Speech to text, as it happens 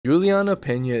Julianna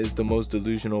Pena is the most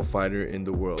delusional fighter in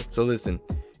the world. So listen,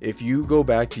 if you go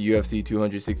back to UFC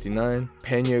 269,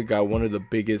 Pena got one of the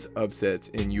biggest upsets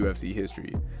in UFC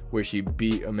history, where she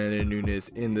beat Amanda Nunes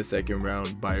in the second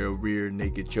round by a rear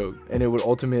naked choke, and it would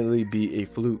ultimately be a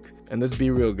fluke. And let's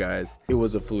be real, guys, it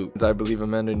was a fluke. I believe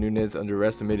Amanda Nunes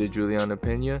underestimated Julianna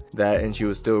Pena, and she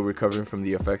was still recovering from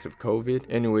the effects of COVID.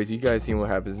 Anyways, you guys seen what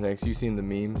happens next. You seen the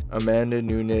memes. Amanda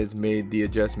Nunes made the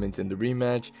adjustments in the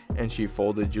rematch, and she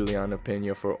folded Julianna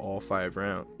Pena for all 5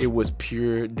 rounds. It was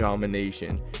pure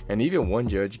domination. And even one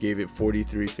judge gave it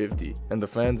 43-50, and the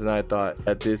fans and I thought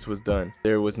that this was done.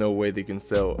 There was no way they can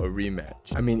sell a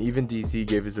rematch. I mean, even DC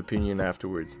gave his opinion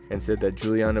afterwards and said that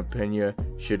Julianna Pena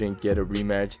shouldn't get a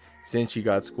rematch since she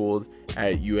got schooled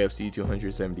at UFC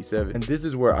 277. And this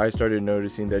is where I started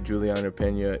noticing that Julianna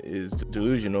Pena is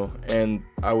delusional, and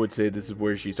I would say this is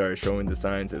where she started showing the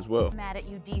signs as well. Mad at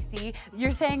you, DC.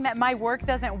 You're saying that my work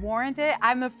doesn't warrant it?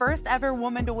 I'm the first ever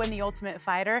woman to win the Ultimate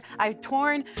Fighter. I've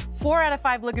torn 4 out of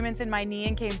 5 ligaments in my knee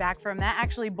and came back from that,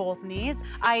 actually both knees.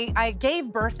 I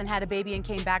gave birth and had a baby and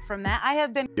came back from that. I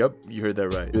have been— Yep, you heard that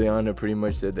right. Julianna pretty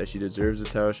much said that she deserves a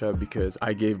title shot because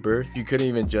I gave birth. She couldn't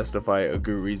even justify a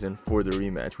good reason for the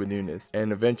rematch with Nunes.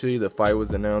 And eventually the fight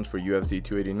was announced for UFC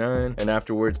 289, and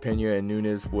afterwards Pena and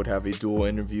Nunes would have a dual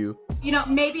interview. You know,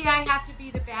 maybe I have to be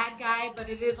the bad guy, but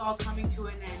it is all coming to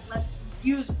an end. Let's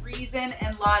use reason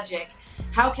and logic.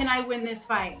 How can I win this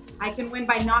fight? I can win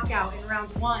by knockout in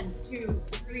rounds 1, 2,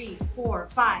 3, 4,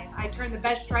 5. I turn the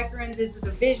best striker in the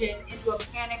division into a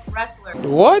panic wrestler.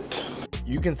 What?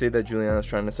 You can say that Julianna's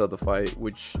trying to sell the fight,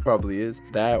 which probably is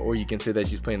that, or you can say that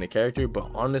she's playing the character, but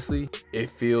honestly, it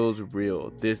feels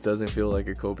real. This doesn't feel like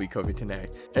a Kobe Covington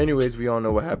act. Anyways, we all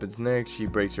know what happens next. She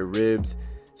breaks her ribs,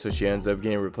 so she ends up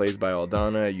getting replaced by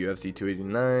Aldana at UFC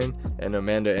 289, and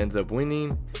Amanda ends up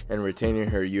winning and retaining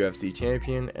her UFC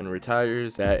champion and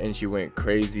retires that. And she went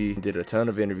crazy, did a ton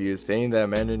of interviews saying that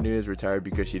Amanda Nunes retired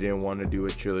because she didn't want to do a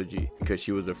trilogy because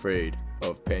she was afraid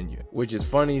of Pena, which is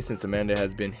funny since Amanda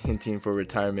has been hinting for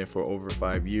retirement for over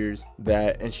 5 years.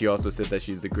 And she also said that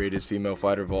she's the greatest female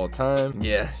fighter of all time.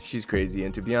 Yeah, she's crazy.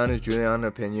 And to be honest,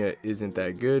 Julianna Pena isn't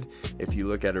that good. If you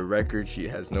look at her record, she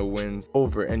has no wins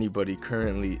over anybody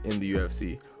currently in the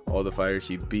UFC. All the fighters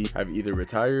she beat have either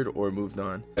retired or moved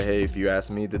on. But hey, if you ask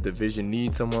me, the division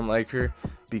needs someone like her,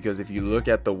 because if you look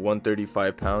at the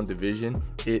 135-pound division,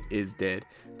 it is dead.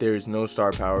 There is no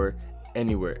star power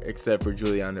anywhere except for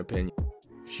Julianna Pena.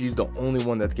 She's the only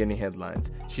one that's getting headlines.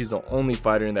 She's the only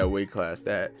fighter in that weight class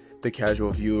that the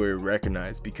casual viewer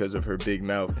recognized because of her big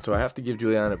mouth. So I have to give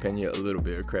Julianna Pena a little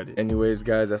bit of credit. Anyways,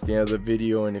 guys, that's the end of the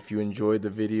video. And if you enjoyed the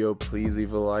video, please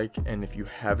leave a like. And if you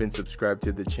haven't subscribed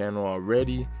to the channel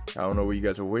already, I don't know what you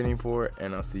guys are waiting for.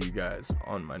 And I'll see you guys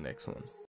on my next one.